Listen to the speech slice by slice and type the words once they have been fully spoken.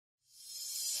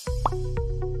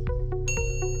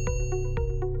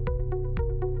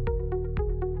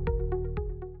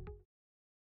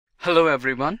Hello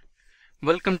everyone,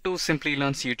 welcome to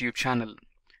Simplilearn's YouTube channel.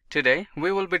 Today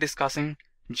we will be discussing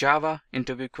Java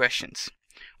interview questions.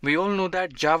 We all know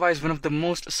that Java is one of the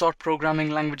most sought programming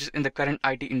languages in the current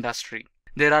IT industry.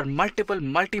 There are multiple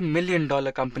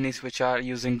multi-million-dollar companies which are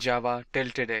using Java till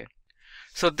today.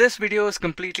 So this video is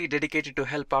completely dedicated to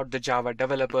help out the Java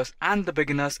developers and the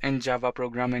beginners in Java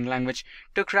programming language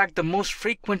to crack the most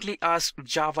frequently asked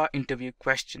Java interview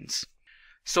questions.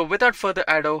 So without further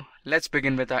ado, let's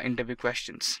begin with our interview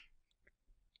questions.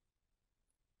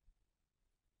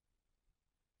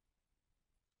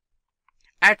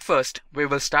 At first, we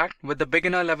will start with the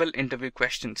beginner level interview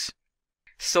questions.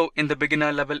 So in the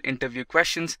beginner level interview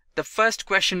questions, the first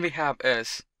question we have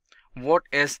is, what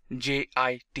is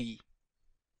JIT?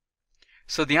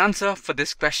 So the answer for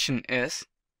this question is,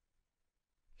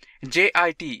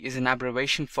 JIT is an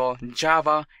abbreviation for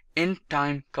Java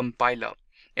In-Time Compiler.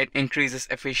 It increases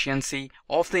efficiency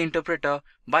of the interpreter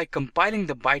by compiling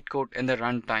the bytecode in the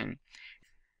runtime.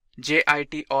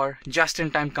 JIT or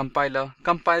Just-in-Time Compiler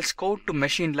compiles code to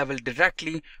machine level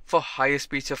directly for higher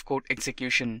speeds of code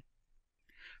execution.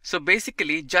 So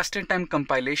basically, just-in-time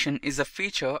compilation is a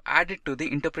feature added to the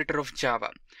interpreter of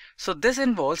Java. So this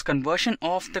involves conversion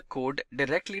of the code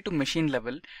directly to machine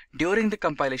level during the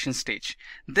compilation stage.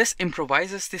 This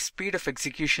improvises the speed of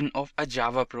execution of a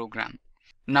Java program.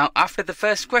 Now after the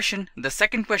first question, the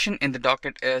second question in the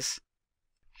docket is,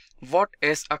 what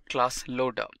is a class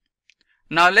loader?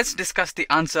 Now let's discuss the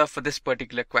answer for this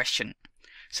particular question.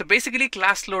 So basically,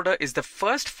 class loader is the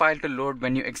first file to load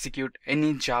when you execute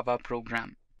any Java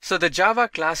program. So the Java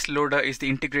class loader is the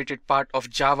integrated part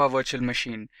of Java virtual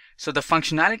machine. So the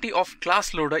functionality of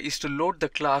class loader is to load the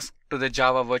class to the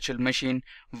Java virtual machine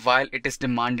while it is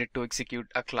demanded to execute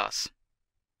a class.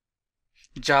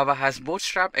 Java has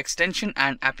Bootstrap extension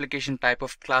and application type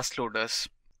of class loaders.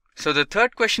 So the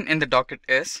third question in the docket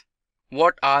is,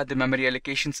 what are the memory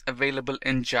allocations available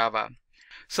in Java?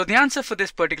 So the answer for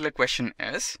this particular question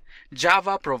is,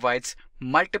 Java provides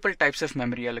multiple types of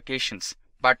memory allocations,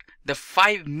 but the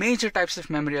 5 major types of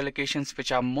memory allocations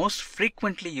which are most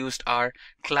frequently used are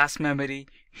class memory,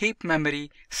 heap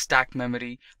memory, stack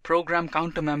memory, program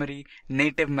counter memory,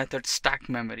 native method stack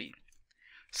memory.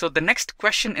 So the next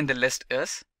question in the list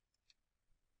is,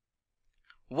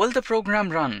 will the program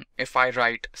run if I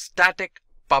write static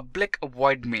public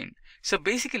void main? So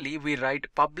basically we write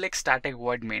public static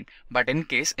void main, but in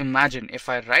case, imagine if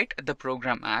I write the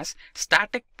program as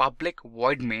static public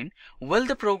void main, will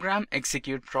the program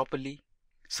execute properly?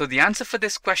 So the answer for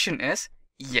this question is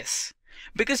yes,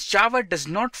 because Java does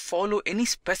not follow any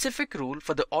specific rule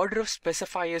for the order of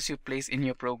specifiers you place in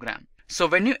your program. So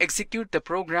when you execute the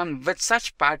program with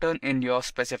such pattern in your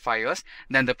specifiers,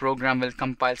 then the program will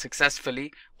compile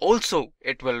successfully. Also,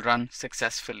 it will run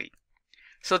successfully.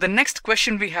 So the next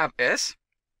question we have is,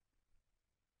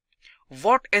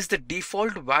 what is the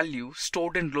default value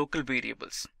stored in local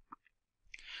variables?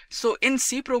 So in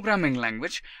C programming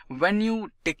language, when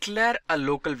you declare a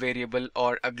local variable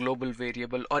or a global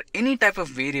variable or any type of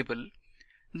variable,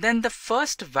 then the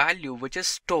first value which is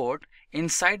stored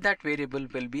inside that variable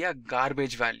will be a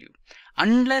garbage value,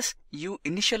 unless you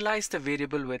initialize the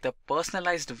variable with a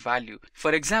personalized value.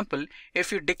 For example, if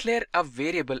you declare a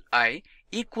variable I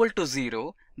equal to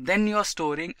 0, then you are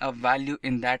storing a value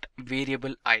in that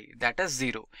variable I, that is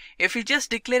 0. If you just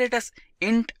declare it as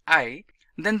int I,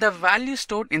 then the value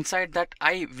stored inside that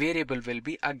I variable will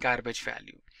be a garbage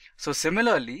value. So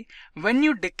similarly, when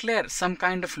you declare some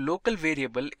kind of local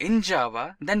variable in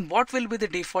Java, then what will be the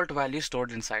default value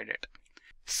stored inside it?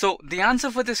 So the answer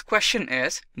for this question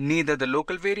is neither the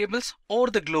local variables or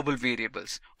the global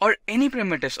variables or any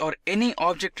primitives or any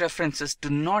object references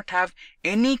do not have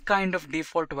any kind of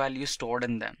default value stored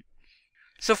in them.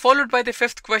 So followed by the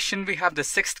fifth question, we have the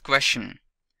sixth question.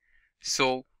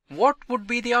 So what would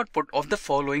be the output of the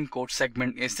following code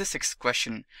segment is the sixth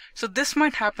question. So this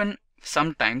might happen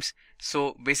sometimes.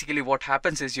 So basically what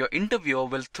happens is your interviewer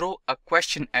will throw a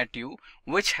question at you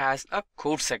which has a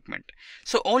code segment.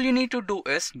 So all you need to do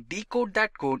is decode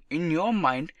that code in your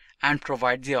mind and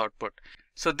provide the output.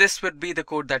 So this would be the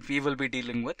code that we will be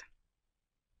dealing with.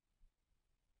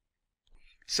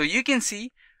 So you can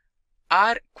see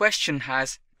our question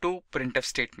has two printf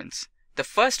statements. The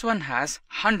first one has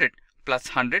 100 plus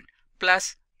 100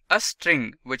 plus a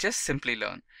string which is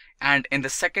Simplilearn. And in the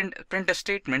second printf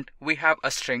statement, we have a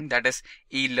string that is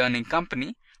e-learning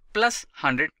company plus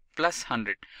 100 plus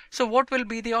 100. So what will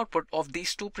be the output of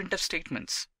these two printf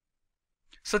statements?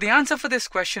 So the answer for this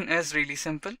question is really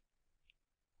simple.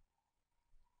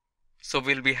 So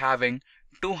we'll be having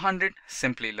 200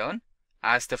 Simplilearn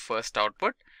as the first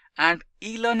output and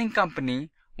e-learning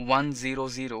company 100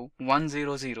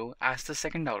 as the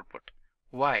second output.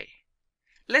 Why?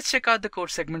 Let's check out the code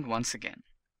segment once again.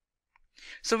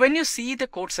 So when you see the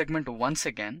code segment once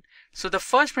again, so the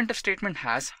first printf statement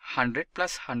has 100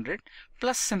 plus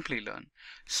Simplilearn.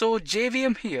 So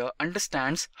JVM here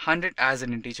understands 100 as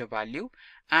an integer value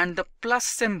and the plus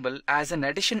symbol as an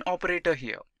addition operator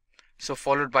here. So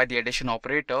followed by the addition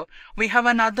operator, we have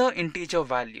another integer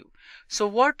value. So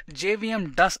what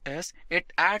JVM does is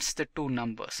it adds the two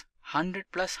numbers 100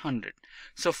 plus 100.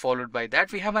 So followed by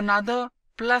that we have another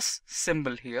plus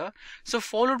symbol here. So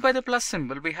followed by the plus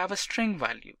symbol we have a string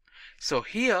value. So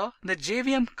here the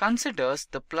JVM considers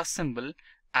the plus symbol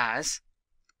as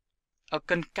a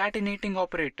concatenating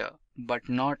operator but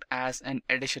not as an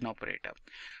addition operator.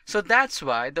 So that's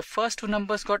why the first two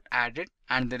numbers got added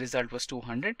and the result was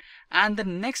 200 and the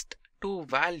next two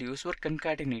values were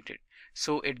concatenated.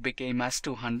 So it became as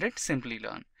 200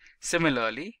 Simplilearn.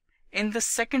 Similarly, in the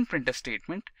second printf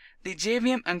statement, the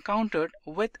JVM encountered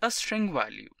with a string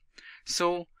value.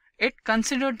 So it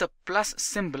considered the plus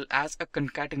symbol as a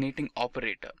concatenating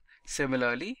operator.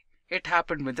 Similarly, it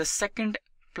happened with the second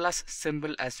plus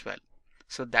symbol as well.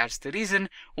 So that's the reason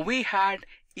we had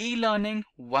e-learning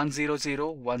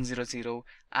 100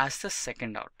 as the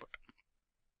second output.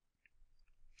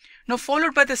 Now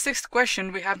followed by the sixth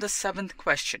question, we have the seventh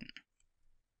question.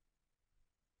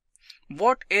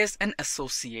 What is an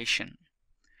association?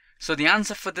 So the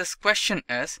answer for this question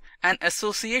is an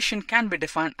association can be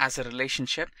defined as a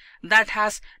relationship that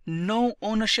has no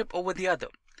ownership over the other.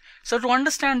 So to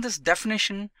understand this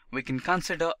definition, we can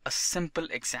consider a simple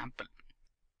example.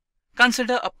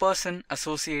 Consider a person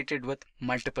associated with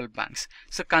multiple banks.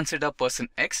 So consider person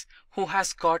X who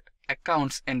has got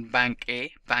accounts in bank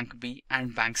A, bank B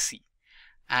and bank C.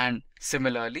 And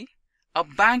similarly, a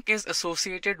bank is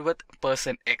associated with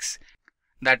person X.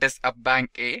 That is, a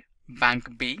bank A,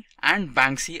 bank B and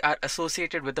bank C are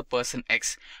associated with the person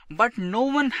X, but no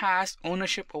one has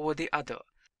ownership over the other.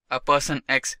 A person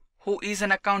X who is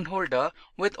an account holder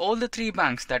with all the three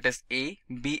banks, that is A,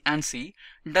 B and C,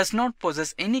 does not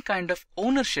possess any kind of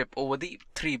ownership over the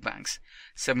three banks.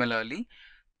 Similarly,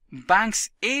 banks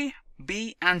A,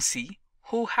 B and C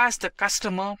who has the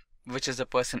customer, which is the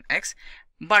person X,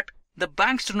 but the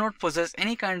banks do not possess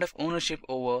any kind of ownership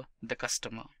over the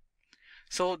customer.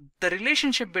 So the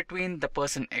relationship between the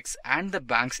person X and the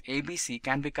banks ABC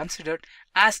can be considered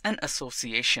as an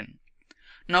association.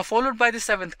 Now followed by the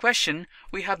seventh question,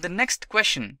 we have the next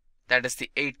question, that is the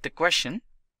eighth question.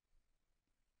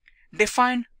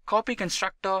 Define copy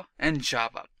constructor in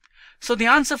Java. So the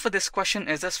answer for this question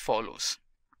is as follows.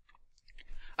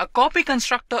 A copy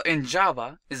constructor in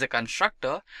Java is a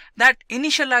constructor that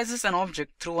initializes an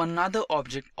object through another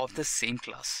object of the same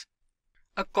class.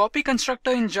 A copy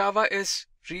constructor in Java is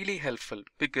really helpful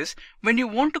because when you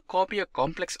want to copy a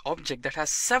complex object that has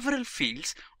several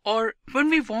fields, or when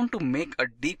we want to make a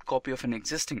deep copy of an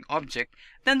existing object,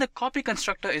 then the copy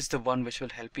constructor is the one which will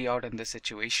help you out in this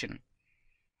situation.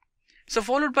 So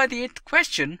followed by the eighth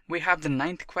question, we have the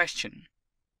ninth question.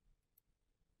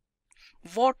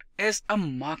 What is a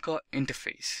marker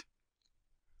interface?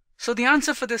 So the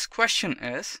answer for this question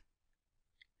is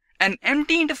an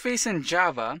empty interface in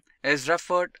Java is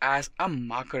referred as a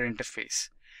marker interface.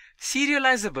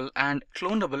 Serializable and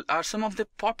clonable are some of the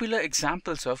popular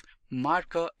examples of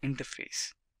marker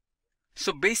interface.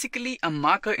 So basically a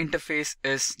marker interface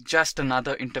is just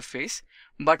another interface,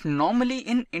 but normally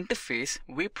in interface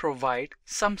we provide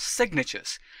some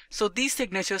signatures. So these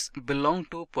signatures belong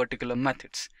to particular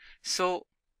methods. So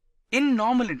in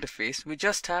normal interface we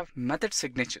just have method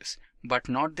signatures but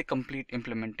not the complete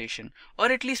implementation,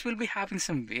 or at least we'll be having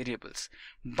some variables.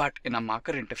 But in a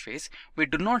marker interface we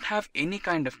do not have any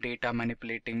kind of data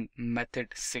manipulating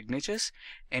method signatures,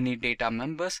 any data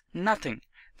members, nothing.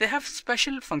 They have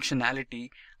special functionality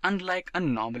unlike a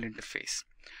normal interface.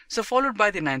 So followed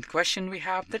by the ninth question, we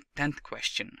have the 10th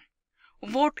question.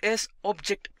 What is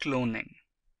object cloning?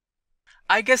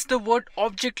 I guess the word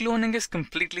object cloning is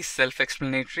completely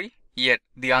self-explanatory. Yet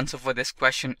the answer for this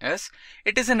question is,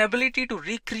 it is an ability to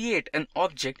recreate an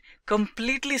object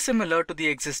completely similar to the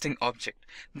existing object.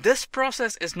 This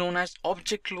process is known as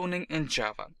object cloning in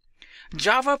Java.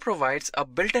 Java provides a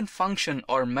built-in function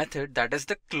or method, that is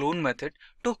the clone method,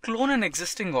 to clone an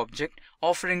existing object,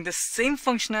 offering the same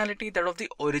functionality that of the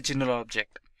original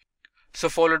object. So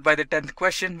followed by the 10th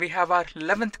question, we have our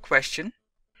 11th question.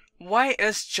 Why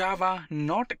is Java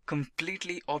not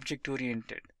completely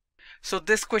object-oriented? So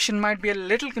this question might be a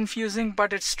little confusing,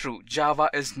 but it's true. Java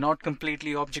is not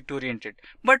completely object-oriented.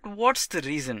 But what's the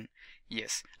reason?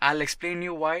 Yes, I'll explain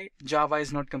you why Java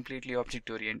is not completely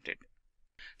object-oriented.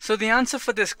 So the answer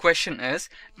for this question is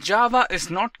Java is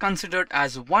not considered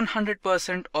as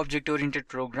 100% object-oriented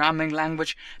programming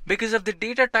language because of the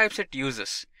data types it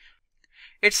uses.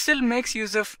 It still makes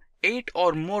use of 8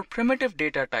 or more primitive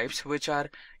data types, which are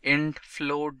int,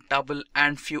 float, double,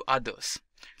 and few others.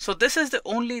 So this is the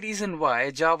only reason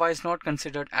why Java is not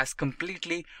considered as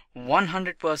completely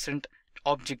 100%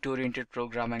 object-oriented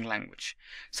programming language.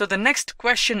 So the next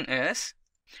question is,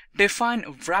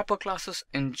 define wrapper classes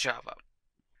in Java.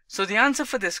 So the answer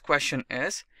for this question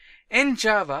is, in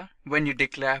Java, when you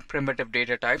declare primitive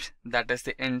data types, that is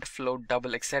the int, float,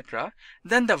 double, etc.,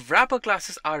 then the wrapper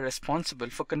classes are responsible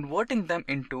for converting them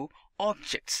into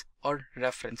objects or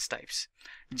reference types.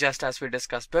 Just as we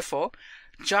discussed before,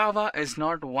 Java is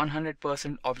not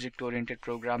 100% object-oriented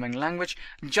programming language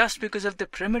just because of the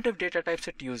primitive data types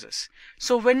it uses.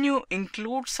 So when you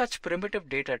include such primitive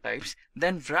data types,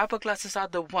 then wrapper classes are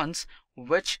the ones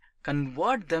which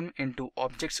convert them into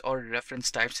objects or reference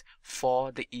types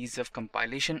for the ease of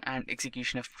compilation and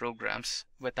execution of programs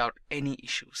without any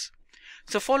issues.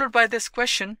 So followed by this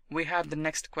question, we have the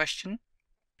next question.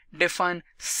 Define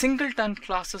singleton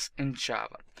classes in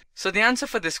Java. So the answer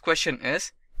for this question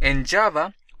is, in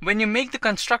Java, when you make the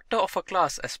constructor of a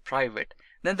class as private,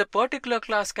 then the particular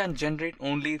class can generate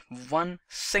only one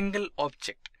single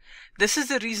object. This is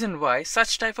the reason why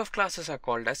such type of classes are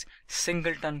called as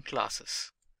singleton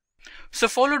classes. So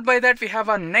followed by that, we have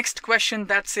our next question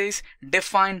that says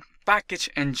define package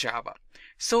in Java.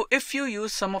 So if you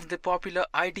use some of the popular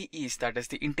IDEs, that is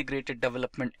the integrated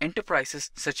development enterprises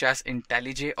such as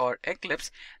IntelliJ or Eclipse,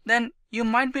 then you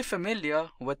might be familiar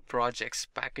with projects,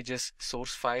 packages,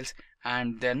 source files,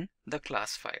 and then the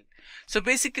class file. So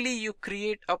basically you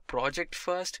create a project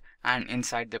first, and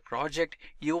inside the project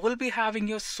you will be having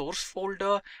your source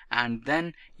folder, and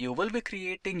then you will be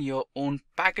creating your own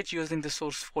package using the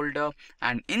source folder,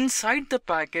 and inside the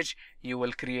package you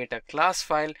will create a class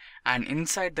file, and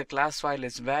inside the class file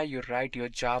is where you write your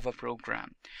Java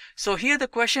program. So here the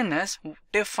question is,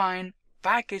 define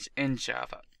package in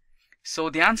Java. So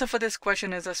the answer for this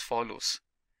question is as follows.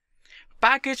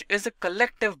 Package is a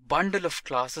collective bundle of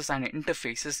classes and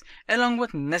interfaces along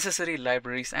with necessary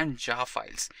libraries and jar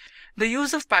files. The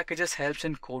use of packages helps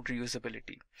in code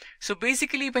reusability. So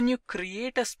basically when you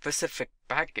create a specific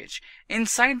package,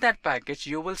 inside that package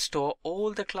you will store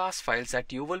all the class files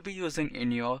that you will be using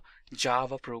in your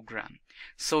Java program.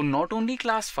 So not only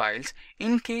class files,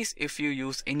 in case if you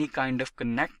use any kind of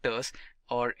connectors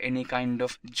or any kind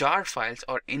of jar files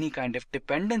or any kind of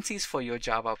dependencies for your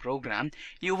Java program,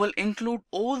 you will include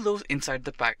all those inside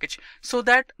the package so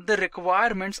that the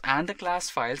requirements and the class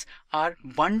files are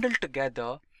bundled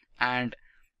together, and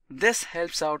this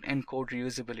helps out in code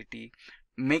reusability,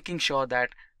 making sure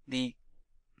that the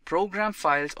program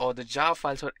files or the jar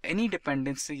files or any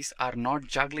dependencies are not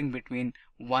juggling between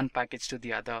one package to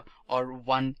the other or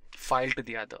one file to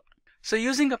the other. So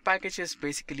using a package is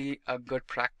basically a good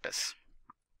practice.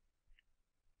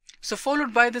 So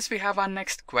followed by this, we have our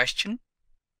next question.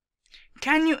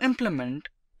 Can you implement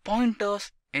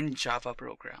pointers in Java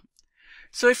program?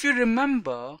 So if you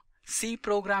remember C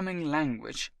programming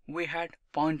language, we had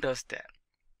pointers there.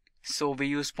 So we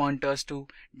use pointers to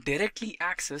directly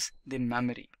access the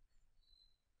memory.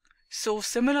 So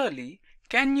similarly,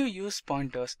 can you use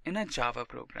pointers in a Java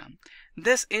program?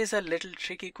 This is a little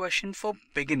tricky question for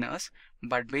beginners,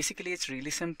 but basically it's really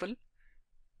simple.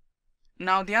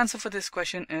 Now the answer for this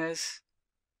question is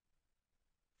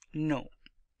no,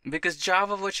 because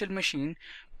Java Virtual Machine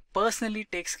personally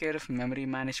takes care of memory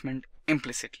management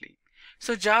implicitly.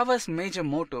 So Java's major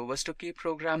motto was to keep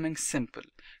programming simple.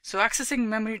 So accessing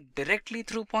memory directly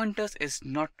through pointers is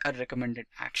not a recommended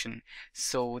action.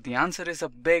 So the answer is a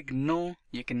big no,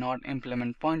 you cannot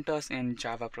implement pointers in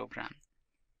Java program.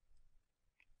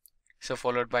 So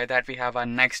followed by that, we have our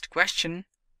next question.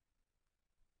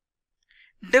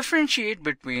 Differentiate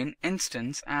between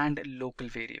instance and local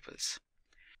variables.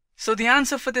 So the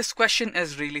answer for this question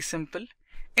is really simple.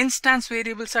 Instance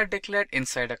variables are declared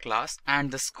inside a class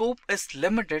and the scope is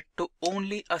limited to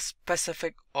only a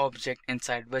specific object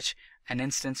inside which an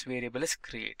instance variable is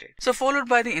created. So followed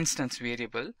by the instance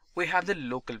variable, we have the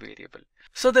local variable.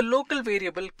 So the local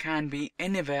variable can be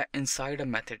anywhere inside a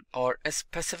method or a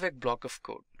specific block of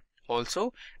code.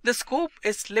 Also, the scope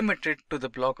is limited to the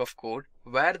block of code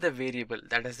where the variable,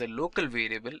 that is the local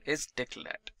variable, is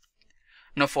declared.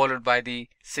 Now followed by the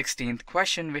 16th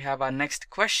question, we have our next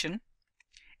question.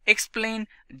 Explain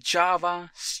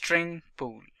Java string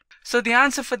pool. So the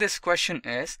answer for this question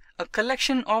is a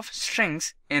collection of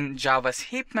strings in Java's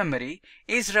heap memory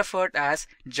is referred as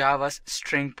Java's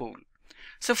string pool.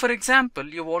 So for example,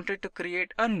 you wanted to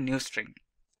create a new string.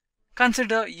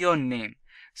 consider your name.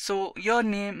 So your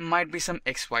name might be some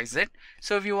XYZ.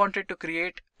 So if you wanted to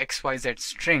create XYZ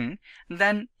string,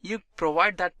 then you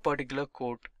provide that particular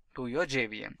code to your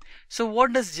JVM. So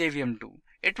what does JVM do?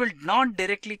 It will not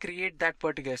directly create that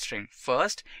particular string.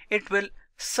 First, it will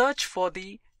search for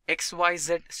the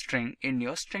XYZ string in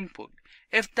your string pool.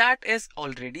 If that is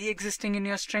already existing in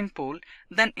your string pool,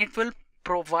 then it will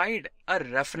provide a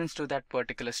reference to that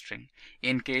particular string.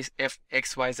 In case if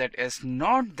XYZ is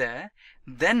not there,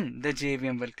 then the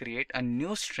JVM will create a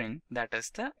new string, that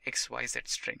is the XYZ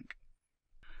string.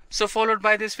 So followed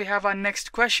by this, we have our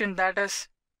next question, that is,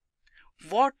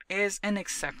 what is an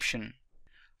exception?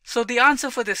 So the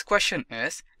answer for this question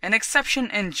is, an exception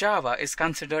in Java is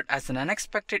considered as an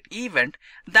unexpected event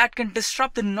that can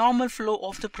disrupt the normal flow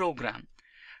of the program.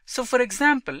 So for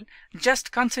example,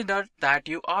 just consider that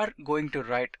you are going to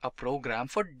write a program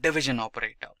for division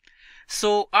operator.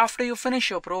 So after you finish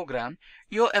your program,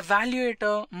 your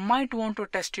evaluator might want to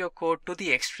test your code to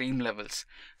the extreme levels.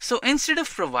 So instead of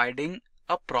providing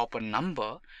a proper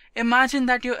number, imagine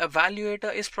that your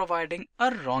evaluator is providing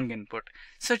a wrong input,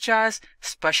 such as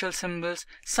special symbols,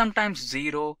 sometimes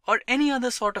 0 or any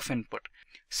other sort of input.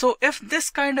 So if this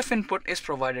kind of input is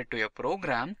provided to your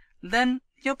program, then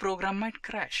your program might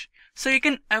crash. So you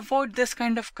can avoid this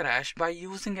kind of crash by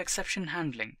using exception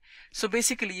handling. So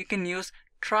basically you can use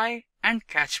try and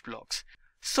catch blocks.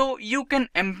 So you can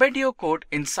embed your code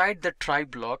inside the try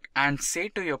block and say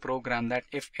to your program that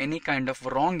if any kind of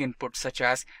wrong input such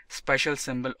as special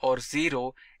symbol or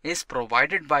 0 is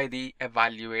provided by the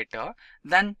evaluator,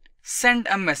 then send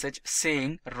a message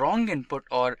saying wrong input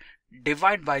or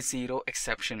divide by 0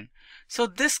 exception. So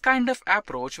this kind of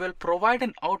approach will provide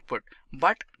an output,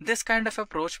 but this kind of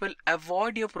approach will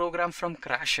avoid your program from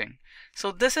crashing.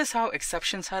 So this is how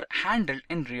exceptions are handled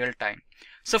in real time.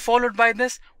 So followed by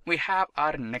this, we have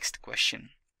our next question.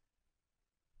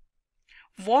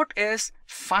 What is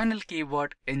final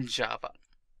keyword in Java?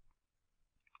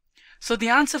 So the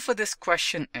answer for this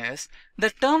question is,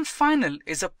 the term final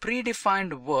is a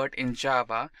predefined word in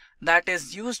Java that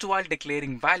is used while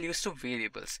declaring values to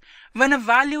variables. When a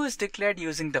value is declared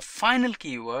using the final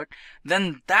keyword,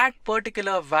 then that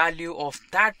particular value of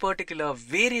that particular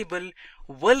variable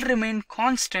will remain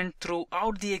constant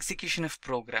throughout the execution of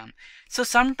program. So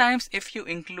sometimes if you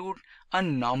include a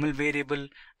normal variable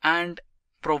and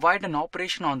provide an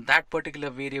operation on that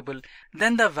particular variable,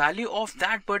 then the value of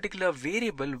that particular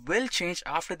variable will change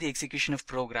after the execution of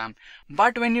program.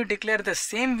 But when you declare the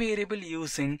same variable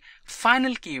using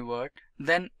final keyword,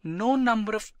 then no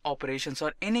number of operations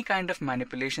or any kind of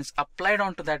manipulations applied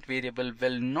onto that variable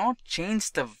will not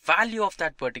change the value of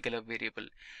that particular variable.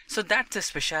 So that's the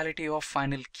speciality of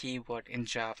final keyword in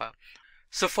Java.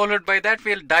 So followed by that,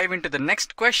 we'll dive into the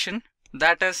next question,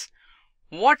 that is,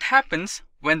 what happens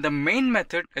when the main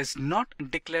method is not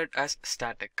declared as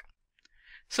static?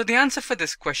 So the answer for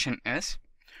this question is,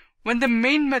 when the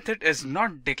main method is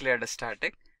not declared as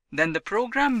static, then the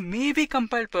program may be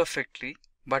compiled perfectly,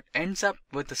 but ends up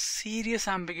with a serious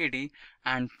ambiguity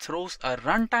and throws a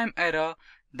runtime error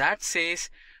that says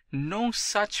no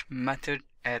such method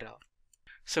error.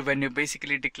 So when you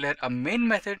basically declare a main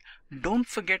method, don't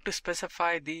forget to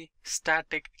specify the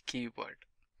static keyword.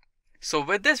 So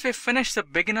with this, we finish the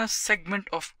beginners segment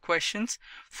of questions.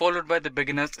 Followed by the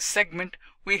beginners segment,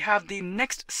 we have the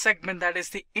next segment, that is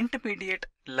the intermediate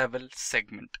level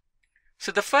segment.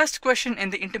 So the first question in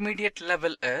the intermediate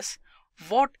level is,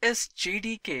 what is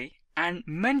JDK, and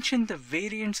mention the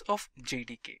variants of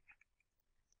JDK.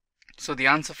 So the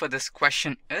answer for this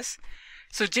question is,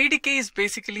 so JDK is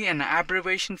basically an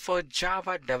abbreviation for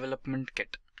Java Development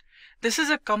Kit. This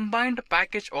is a combined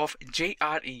package of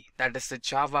JRE, that is the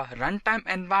Java Runtime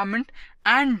Environment,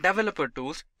 and developer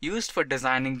tools used for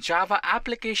designing Java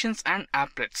applications and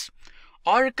applets.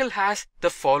 Oracle has the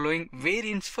following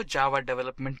variants for Java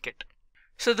Development Kit.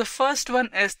 So the first one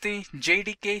is the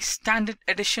JDK Standard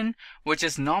Edition, which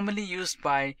is normally used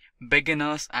by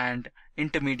beginners and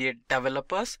intermediate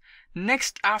developers.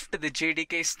 Next, after the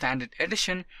JDK Standard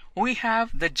Edition, we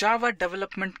have the Java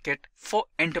Development Kit for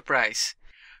Enterprise.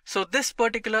 So this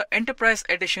particular Enterprise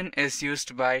Edition is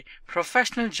used by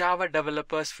professional Java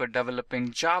developers for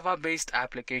developing Java-based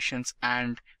applications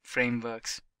and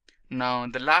frameworks. Now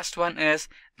the last one is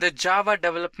the Java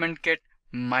Development Kit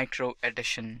Micro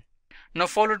Edition. Now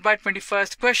followed by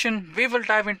 21st question, we will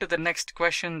dive into the next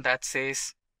question that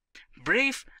says,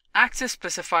 brief access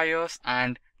specifiers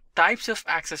and types of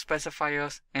access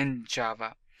specifiers in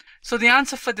Java. So the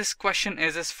answer for this question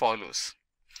is as follows.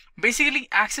 Basically,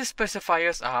 access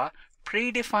specifiers are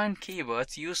predefined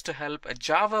keywords used to help a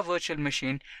Java virtual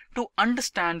machine to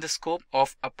understand the scope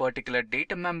of a particular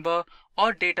data member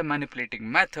or data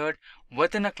manipulating method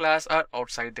within a class or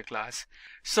outside the class.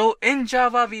 So in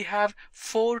Java, we have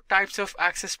 4 types of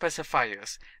access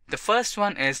specifiers. The first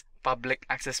one is public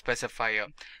access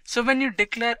specifier. So when you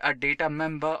declare a data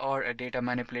member or a data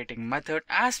manipulating method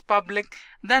as public,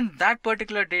 then that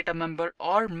particular data member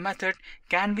or method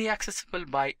can be accessible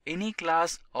by any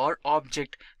class or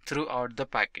object throughout the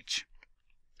package.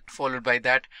 Followed by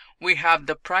that, we have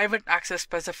the private access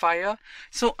specifier.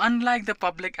 So unlike the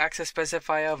public access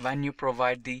specifier, when you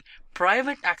provide the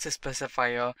private access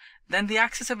specifier, then the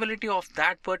accessibility of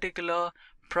that particular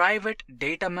private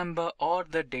data member or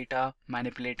the data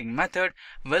manipulating method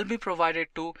will be provided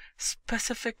to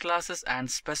specific classes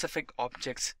and specific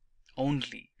objects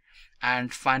only.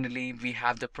 And finally, we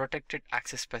have the protected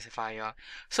access specifier.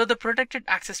 So the protected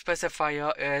access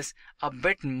specifier is a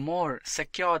bit more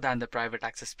secure than the private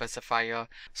access specifier.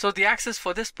 So the access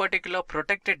for this particular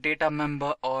protected data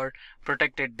member or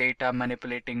protected data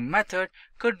manipulating method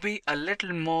could be a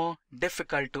little more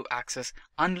difficult to access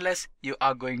unless you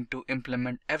are going to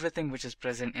implement everything which is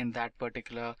present in that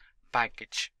particular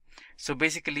package. So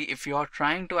basically, if you are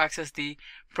trying to access the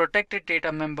protected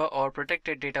data member or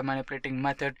protected data manipulating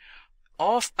method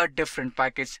of a different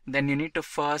package, then you need to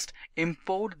first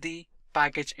import the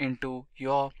package into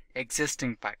your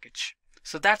existing package.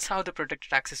 So that's how the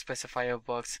protected access specifier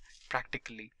works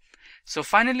practically. So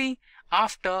finally,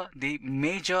 after the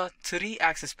major 3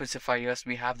 access specifiers,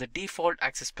 we have the default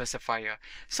access specifier.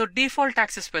 So default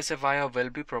access specifier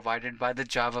will be provided by the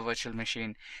Java virtual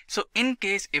machine. So in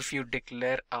case if you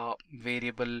declare a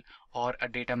variable or a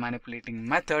data manipulating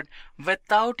method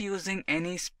without using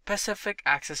any specific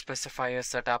access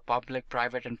specifiers that are public,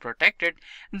 private and protected,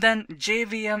 then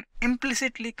JVM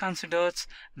implicitly considers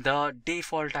the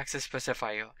default access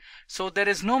specifier. So there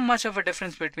is no much of a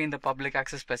difference between the public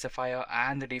access specifier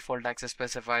and the default access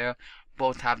specifier.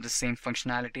 Both have the same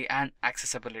functionality and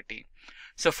accessibility.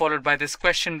 So followed by this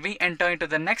question, we enter into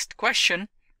the next question,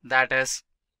 that is,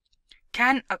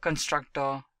 can a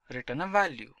constructor return a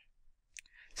value?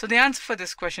 So the answer for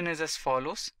this question is as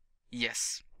follows.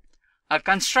 Yes, a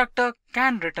constructor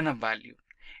can return a value.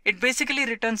 It basically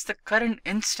returns the current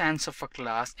instance of a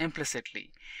class implicitly.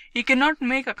 You cannot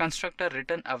make a constructor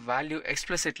return a value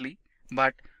explicitly,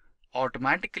 but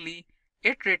automatically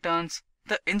it returns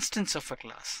the instance of a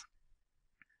class.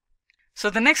 So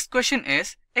the next question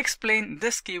is, explain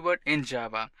this keyword in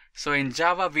Java. So in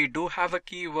Java, we do have a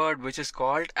keyword which is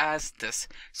called as this.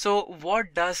 So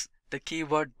what does the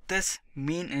keyword this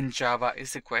mean in Java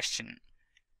is the question.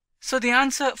 So the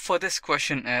answer for this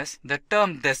question is, the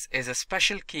term this is a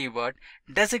special keyword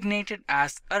designated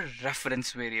as a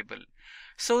reference variable.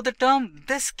 So the term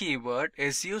this keyword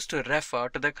is used to refer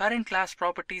to the current class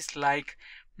properties like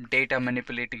data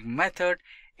manipulating method,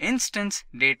 instance,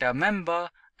 data member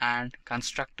and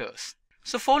constructors.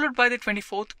 So followed by the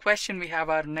 24th question, we have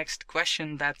our next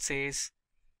question that says,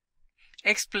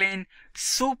 explain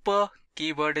super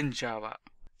keyword in Java.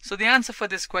 So the answer for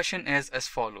this question is as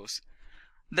follows.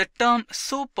 The term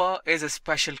super is a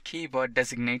special keyword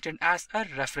designated as a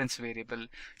reference variable.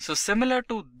 So similar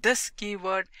to this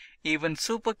keyword, even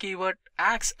super keyword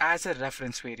acts as a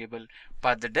reference variable.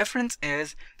 But the difference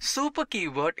is super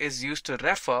keyword is used to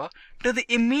refer to the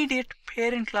immediate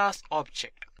parent class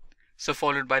object. So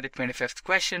followed by the 25th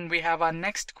question, we have our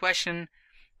next question,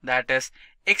 that is,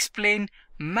 explain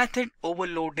method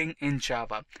overloading in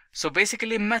Java. So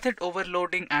basically method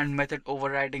overloading and method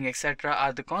overriding etc.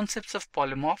 are the concepts of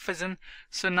polymorphism.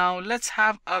 So now let's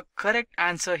have a correct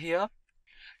answer here.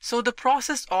 So the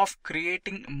process of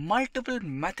creating multiple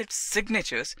method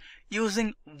signatures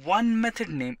using one method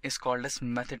name is called as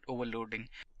method overloading.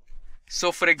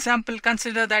 So for example,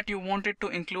 consider that you wanted to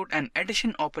include an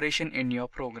addition operation in your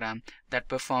program that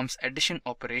performs addition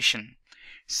operation.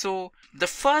 So the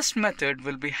first method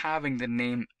will be having the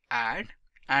name add,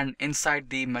 and inside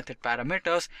the method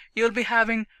parameters you'll be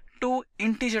having 2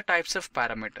 integer types of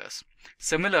parameters.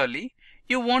 Similarly,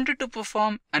 you wanted to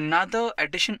perform another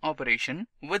addition operation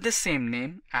with the same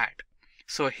name add.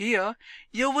 So here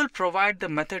you will provide the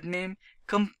method name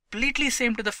completely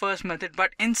same to the first method,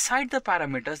 but inside the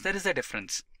parameters there is a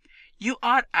difference. You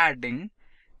are adding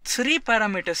 3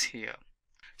 parameters here.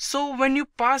 So when you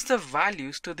pass the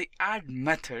values to the add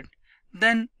method,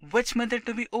 then which method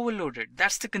to be overloaded?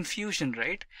 That's the confusion,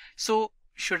 right? So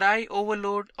should I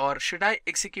overload or should I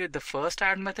execute the first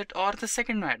add method or the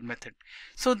second add method?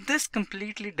 So this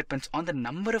completely depends on the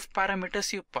number of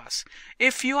parameters you pass.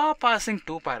 If you are passing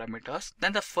 2 parameters,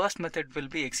 then the first method will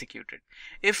be executed.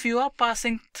 If you are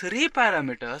passing 3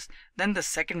 parameters, then the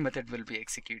second method will be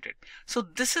executed. So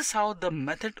this is how the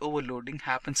method overloading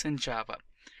happens in Java.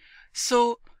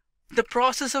 So the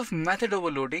process of method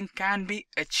overloading can be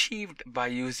achieved by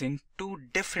using 2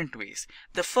 different ways.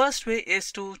 The first way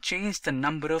is to change the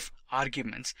number of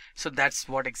arguments. So that's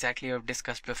what exactly I've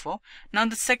discussed before. Now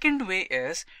the second way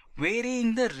is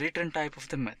varying the return type of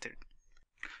the method.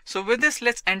 So with this,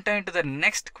 let's enter into the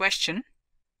next question.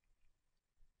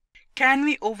 Can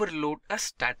we overload a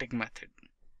static method?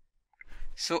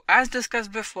 So as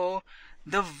discussed before,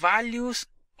 the values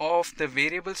of the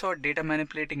variables or data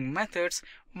manipulating methods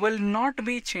will not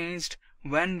be changed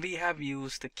when we have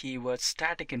used the keyword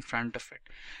static in front of it.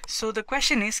 So the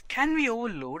question is, can we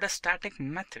overload a static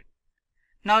method?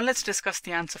 Now let's discuss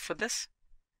the answer for this.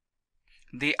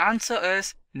 The answer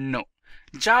is no.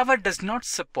 Java does not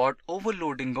support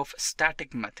overloading of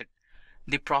static method.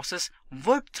 The process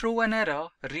would throw an error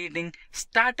reading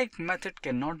static method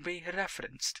cannot be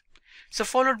referenced. So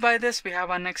followed by this, we have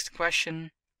our next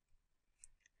question.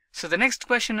 So the next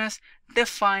question is,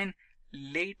 define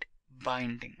late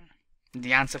binding.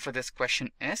 The answer for this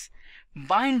question is,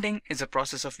 binding is a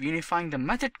process of unifying the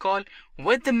method call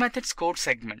with the method's code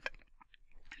segment.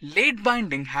 Late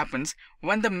binding happens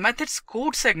when the method's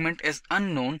code segment is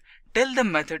unknown till the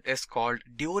method is called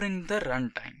during the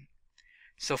runtime.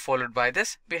 So followed by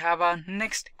this, we have our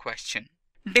next question.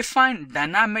 Define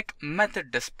dynamic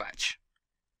method dispatch.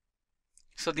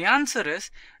 So the answer is,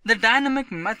 the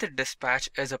dynamic method dispatch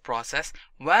is a process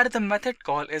where the method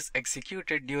call is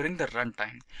executed during the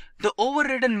runtime. The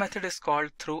overridden method is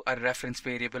called through a reference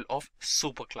variable of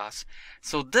superclass.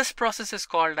 So this process is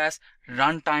called as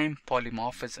runtime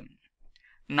polymorphism.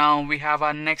 Now we have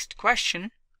our next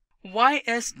question. Why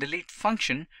is delete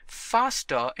function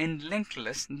faster in linked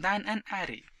list than an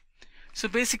array? So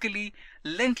basically,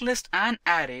 linked list and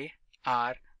array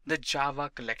are the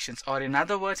Java collections, or in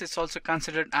other words, it's also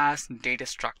considered as data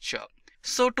structure.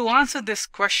 So to answer this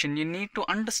question, you need to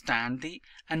understand the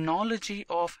analogy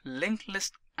of linked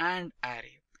list and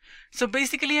array. So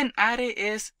basically, an array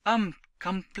is a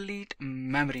complete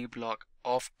memory block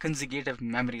of consecutive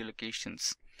memory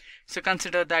locations. So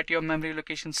consider that your memory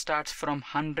location starts from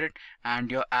 100 and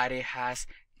your array has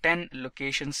 10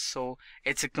 locations. So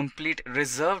it's a complete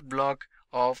reserved block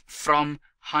of from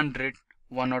 100,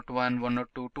 101,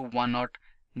 102 to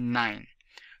 109.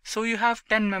 So you have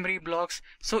 10 memory blocks.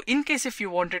 So in case if you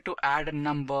wanted to add a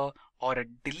number or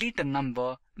delete a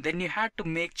number, then you had to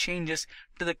make changes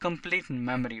to the complete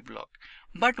memory block.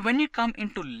 But when you come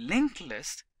into linked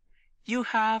list, you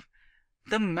have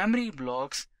the memory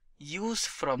blocks used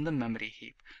from the memory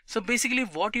heap. So basically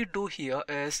what you do here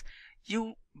is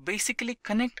you basically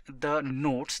connect the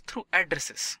nodes through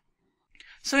addresses.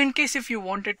 So in case if you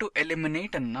wanted to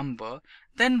eliminate a number,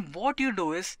 then what you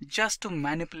do is just to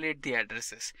manipulate the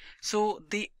addresses. So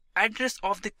the address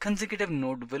of the consecutive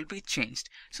node will be changed.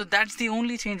 So that's the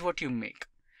only change what you make.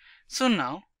 So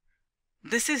now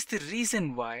this is the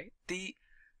reason why the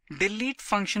delete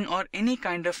function or any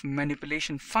kind of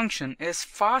manipulation function is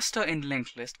faster in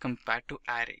linked list compared to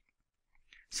array.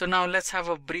 So now let's have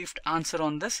a brief answer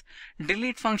on this.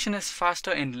 Delete function is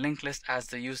faster in linked list as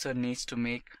the user needs to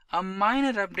make a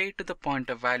minor update to the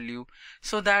pointer value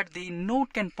so that the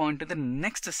node can point to the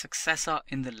next successor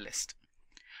in the list.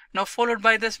 Now followed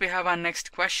by this, we have our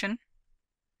next question.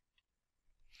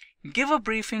 Give a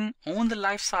briefing on the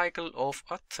life cycle of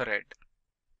a thread.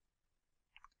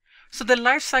 So the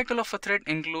life cycle of a thread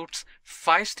includes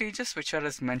 5 stages, which are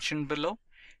as mentioned below.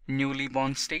 Newly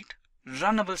born state,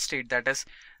 runnable state, that is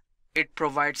it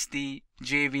provides the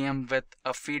JVM with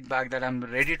a feedback that I'm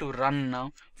ready to run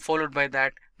now, followed by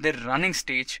that the running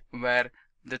stage where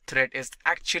the thread is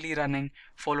actually running,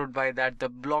 followed by that the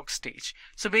block stage.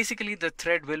 So basically the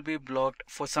thread will be blocked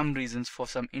for some reasons, for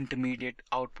some intermediate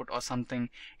output or something,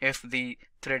 if the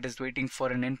thread is waiting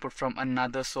for an input from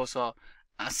another source or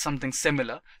something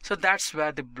similar. So that's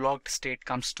where the blocked state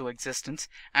comes to existence.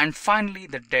 And finally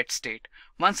the dead state.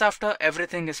 Once after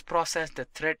everything is processed, the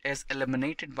thread is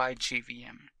eliminated by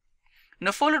JVM.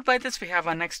 Now followed by this, we have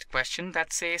our next question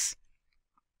that says,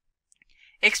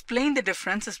 explain the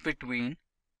differences between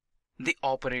the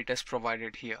operators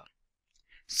provided here.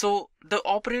 So the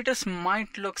operators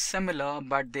might look similar,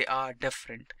 but they are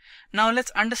different. Now let's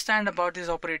understand about these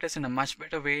operators in a much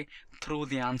better way through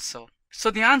the answer. So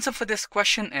the answer for this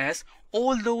question is,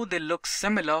 although they look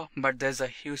similar, but there's a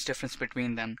huge difference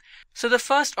between them. So the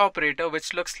first operator,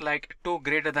 which looks like two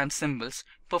greater than symbols,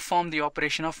 perform the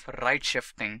operation of right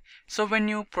shifting. So when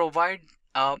you provide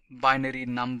a binary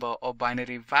number or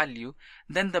binary value,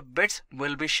 then the bits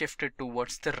will be shifted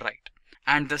towards the right.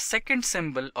 And the second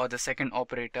symbol or the second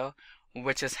operator,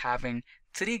 which is having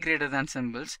three greater than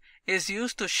symbols, is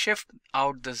used to shift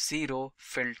out the zero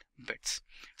filled bits.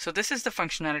 So this is the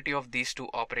functionality of these two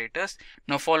operators.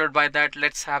 Now followed by that,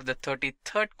 let's have the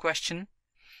 33rd question.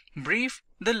 Brief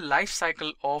the life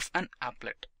cycle of an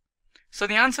applet. So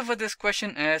the answer for this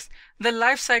question is, the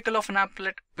life cycle of an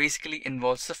applet basically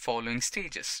involves the following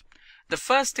stages. The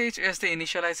first stage is the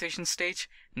initialization stage,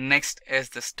 next is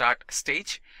the start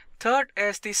stage, third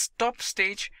is the stop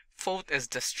stage, fourth is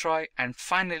destroy, and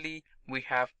finally we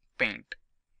have paint.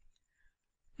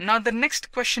 Now the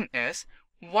next question is,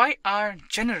 why are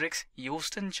generics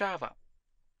used in Java?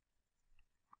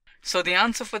 So the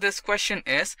answer for this question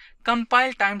is,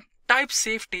 compile time type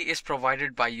safety is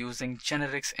provided by using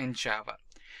generics in Java.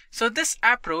 So this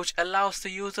approach allows the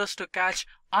users to catch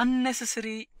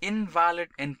unnecessary invalid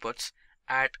inputs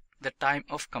at the time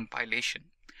of compilation.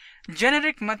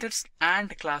 Generic methods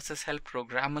and classes help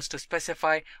programmers to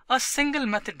specify a single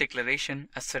method declaration,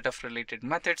 a set of related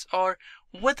methods, or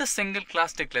with a single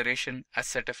class declaration, a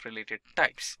set of related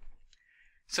types.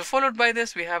 So followed by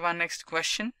this, we have our next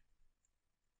question.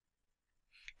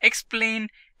 Explain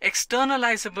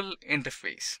externalizable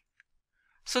interface.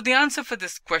 So the answer for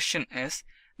this question is,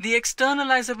 the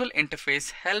externalizable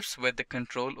interface helps with the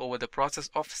control over the process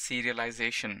of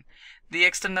serialization. The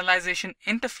externalization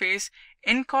interface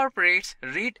incorporates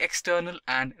read external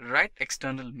and write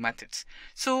external methods.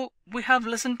 So we have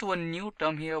listened to a new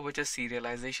term here, which is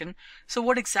serialization. So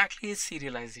what exactly is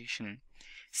serialization?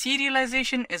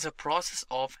 Serialization is a process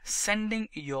of sending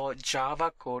your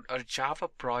Java code or Java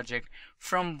project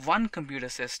from one computer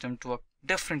system to a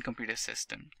different computer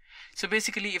system. So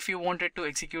basically, if you wanted to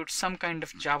execute some kind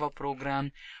of Java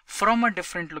program from a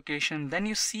different location, then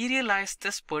you serialize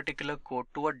this particular code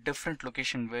to a different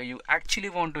location where you actually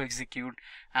want to execute,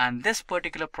 and this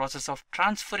particular process of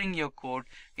transferring your code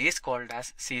is called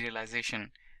as serialization.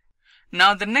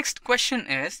 Now the next question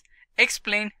is,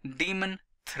 explain daemon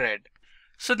thread.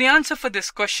 So the answer for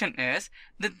this question is,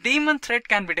 the daemon thread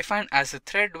can be defined as a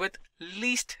thread with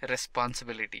least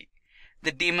responsibility.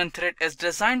 The daemon thread is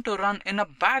designed to run in a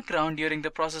background during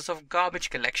the process of garbage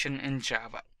collection in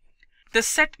Java. The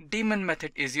setDaemon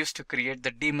method is used to create the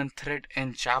daemon thread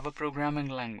in Java programming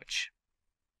language.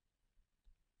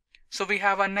 So we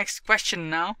have our next question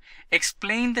now.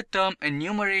 Explain the term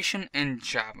enumeration in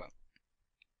Java.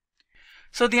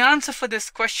 So the answer for this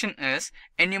question is,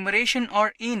 enumeration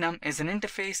or enum is an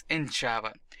interface in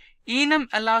Java. Enum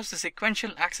allows the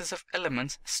sequential access of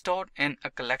elements stored in a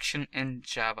collection in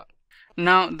Java.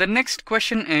 Now the next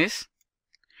question is,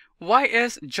 why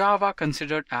is Java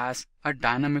considered as a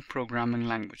dynamic programming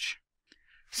language?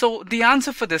 So the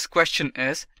answer for this question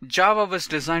is, Java was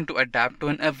designed to adapt to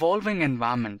an evolving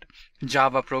environment.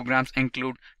 Java programs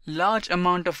include large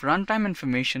amount of runtime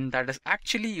information that is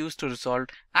actually used to resolve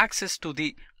access to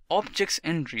the objects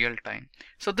in real time.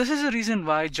 So this is the reason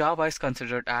why Java is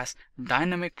considered as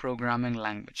dynamic programming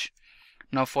language.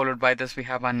 Now followed by this, we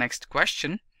have our next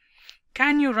question.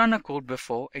 Can you run a code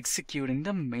before executing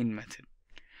the main method?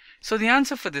 So the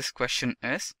answer for this question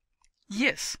is,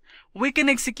 yes, we can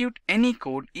execute any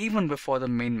code even before the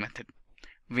main method.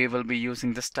 We will be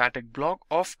using the static block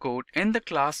of code in the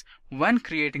class when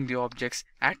creating the objects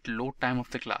at load time of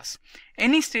the class.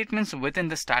 Any statements within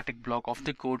the static block of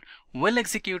the code will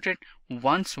execute it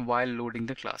once while loading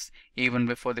the class, even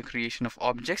before the creation of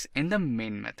objects in the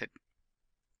main method.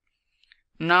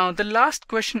 Now the last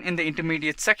question in the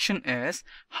intermediate section is,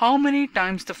 how many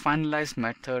times the finalize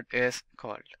method is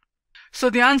called? So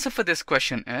the answer for this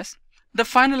question is, the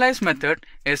finalize method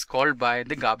is called by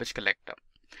the garbage collector.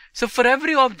 So for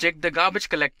every object, the garbage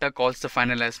collector calls the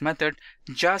finalize method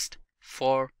just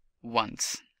for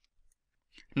once.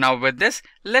 Now with this,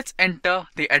 let's enter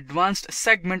the advanced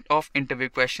segment of interview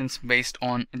questions based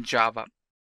on Java.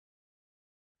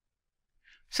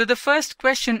 So the first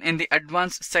question in the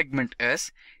advanced segment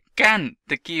is, can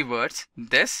the keywords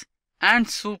this and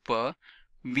super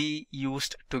be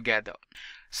used together?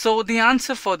 So the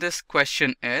answer for this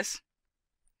question is,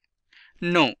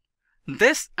 no.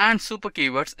 This and super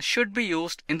keywords should be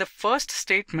used in the first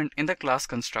statement in the class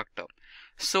constructor.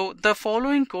 So the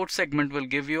following code segment will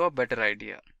give you a better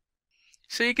idea.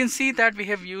 So you can see that we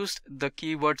have used the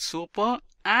keyword super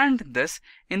and this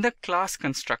in the class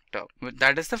constructor.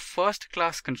 That is the first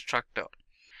class constructor.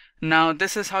 Now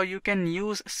this is how you can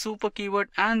use super keyword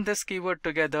and this keyword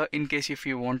together in case if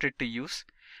you wanted to use.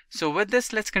 So with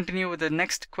this, let's continue with the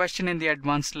next question in the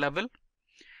advanced level.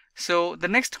 So the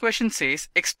next question says,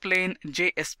 explain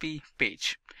JSP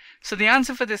page. So the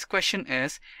answer for this question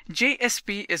is,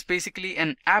 JSP is basically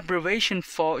an abbreviation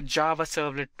for Java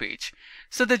Servlet page.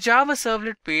 So the Java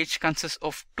Servlet page consists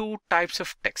of two types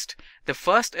of text. The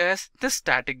first is the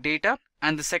static data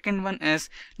and the second one is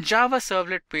Java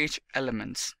Servlet page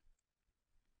elements.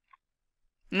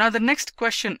 Now the next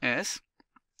question is,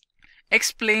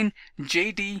 explain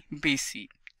JDBC.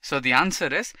 So the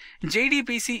answer is,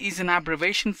 JDBC is an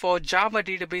abbreviation for Java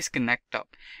Database Connector.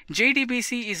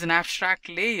 JDBC is an abstract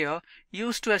layer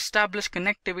used to establish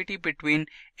connectivity between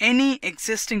any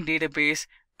existing database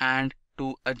and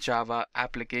to a Java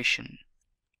application.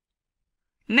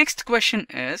 Next question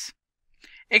is,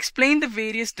 explain the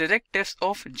various directives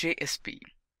of JSP.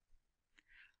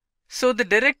 So the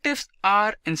directives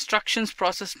are instructions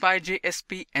processed by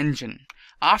JSP engine.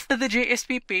 After the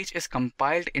JSP page is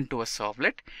compiled into a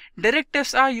servlet,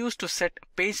 directives are used to set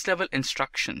page level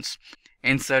instructions,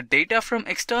 insert data from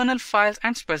external files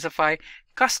and specify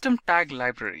custom tag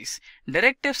libraries.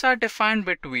 Directives are defined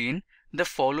between the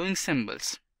following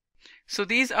symbols. So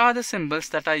these are the symbols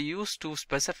that are used to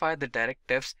specify the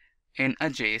directives in a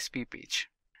JSP page.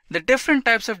 The different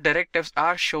types of directives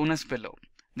are shown as below.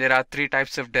 There are three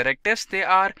types of directives. They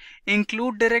are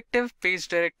include directive, page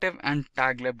directive and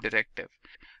taglib directive.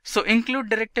 So include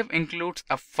directive includes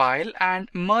a file and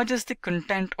merges the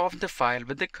content of the file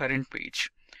with the current page.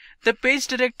 The page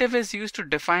directive is used to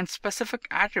define specific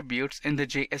attributes in the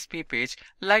JSP page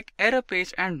like error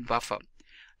page and buffer.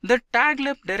 The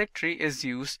taglib directory is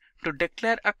used to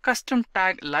declare a custom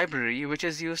tag library which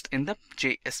is used in the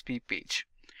JSP page.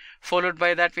 Followed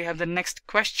by that we have the next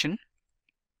question.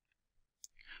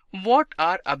 What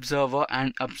are observer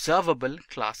and observable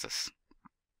classes?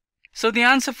 So the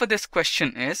answer for this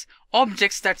question is,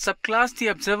 objects that subclass the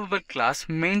observable class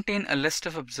maintain a list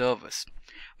of observers.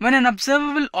 When an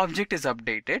observable object is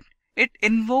updated, it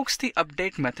invokes the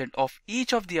update method of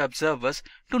each of the observers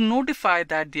to notify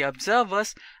that the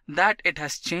observers that it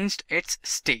has changed its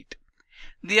state.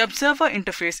 The observer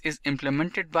interface is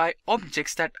implemented by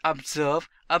objects that observe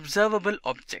observable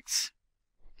objects.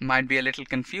 Might be a little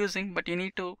confusing, but you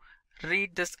need to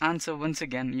read this answer once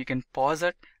again. You can pause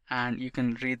it and you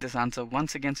can read this answer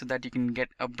once again so that you can get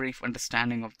a brief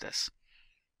understanding of this.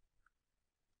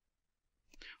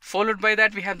 Followed by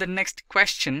that we have the next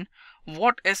question.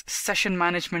 What is session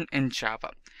management in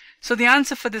Java? So the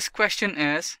answer for this question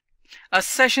is, a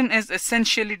session is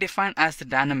essentially defined as the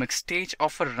dynamic stage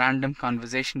of a random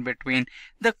conversation between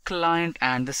the client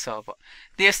and the server.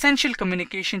 The essential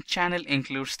communication channel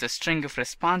includes the string of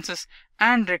responses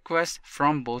and requests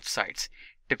from both sides.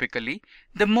 Typically,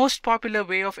 the most popular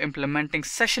way of implementing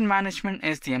session management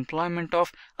is the employment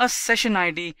of a session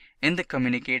ID in the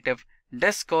communicative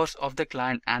discourse of the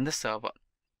client and the server.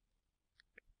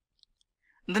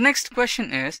 The next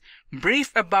question is,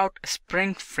 brief about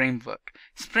Spring Framework.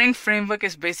 Spring Framework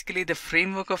is basically the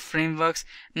framework of frameworks.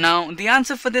 Now the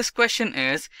answer for this question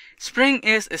is, Spring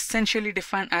is essentially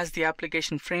defined as the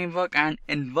application framework and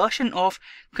inversion of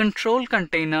control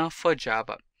container for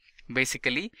Java.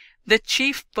 Basically, the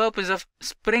chief purpose of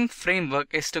Spring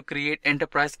Framework is to create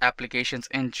enterprise applications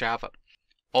in Java.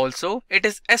 Also, it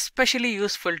is especially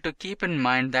useful to keep in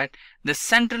mind that the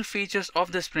central features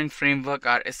of the Spring Framework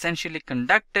are essentially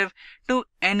conducive to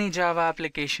any Java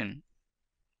application.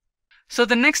 So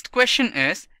the next question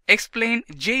is, explain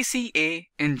JCA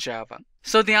in Java.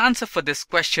 So the answer for this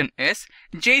question is,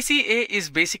 JCA is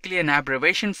basically an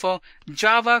abbreviation for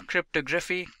Java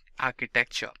Cryptography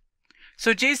Architecture.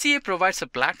 So JCA provides a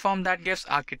platform that gives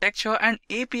architecture and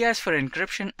APIs for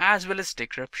encryption as well as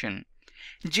decryption.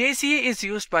 JCA is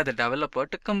used by the developer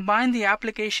to combine the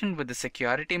application with the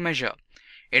security measure.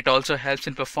 It also helps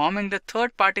in performing the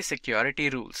third-party security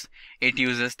rules. It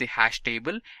uses the hash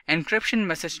table, encryption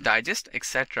message digest,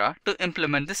 etc. to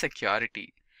implement the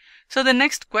security. So the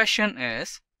next question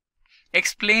is,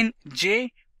 explain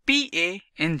JPA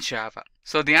in Java.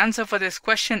 So the answer for this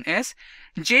question is,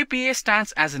 JPA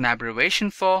stands as an abbreviation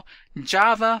for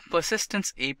Java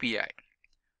Persistence API.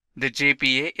 The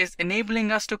JPA is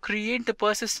enabling us to create the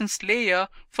persistence layer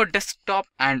for desktop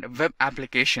and web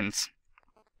applications.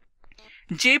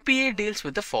 JPA deals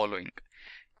with the following: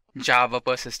 Java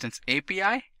Persistence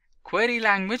API, Query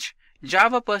Language,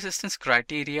 Java Persistence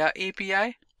Criteria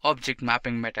API, Object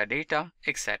Mapping Metadata,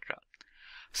 etc.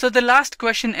 So the last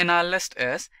question in our list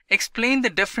is, explain the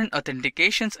different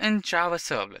authentications in Java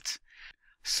servlets.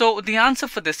 So the answer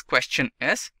for this question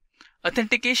is,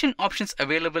 Authentication options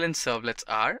available in servlets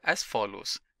are as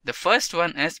follows. The first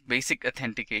one is basic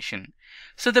authentication.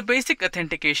 So the basic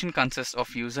authentication consists of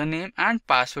username and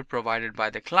password provided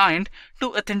by the client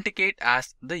to authenticate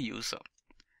as the user.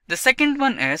 The second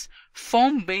one is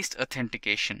form-based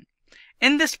authentication.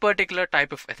 In this particular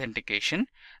type of authentication,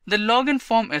 the login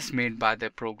form is made by the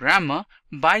programmer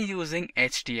by using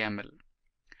HTML.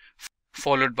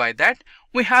 Followed by that,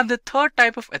 we have the third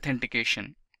type of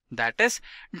authentication, that is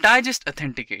digest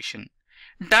authentication.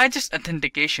 Digest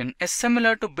authentication is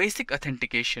similar to basic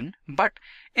authentication, but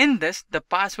in this the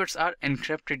passwords are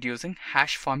encrypted using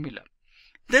hash formula.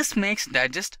 This makes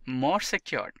digest more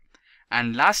secured.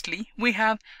 And lastly, we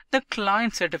have the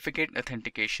client certificate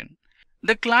authentication.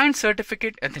 The client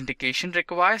certificate authentication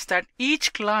requires that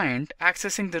each client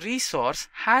accessing the resource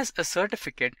has a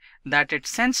certificate that it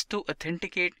sends to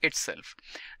authenticate itself.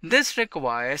 This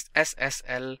requires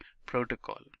SSL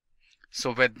protocol.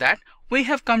 So with that, we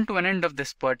have come to an end of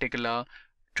this particular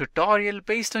tutorial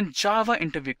based on Java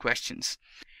interview questions.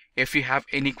 If you have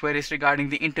any queries regarding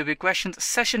the interview questions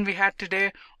session we had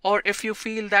today, or if you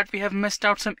feel that we have missed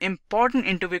out some important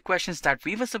interview questions that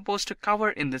we were supposed to cover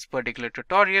in this particular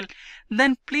tutorial,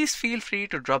 then please feel free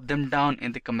to drop them down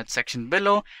in the comment section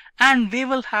below, and we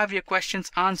will have your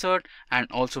questions answered,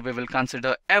 and also we will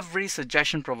consider every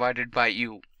suggestion provided by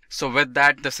you. So with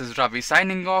that, this is Ravi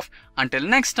signing off. Until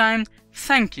next time,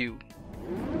 thank you.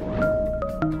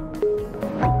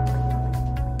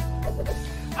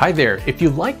 Hi there, if you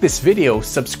like this video,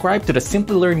 subscribe to the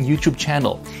Simplilearn YouTube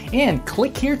channel and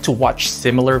click here to watch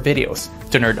similar videos.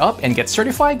 To nerd up and get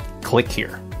certified, click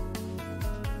here.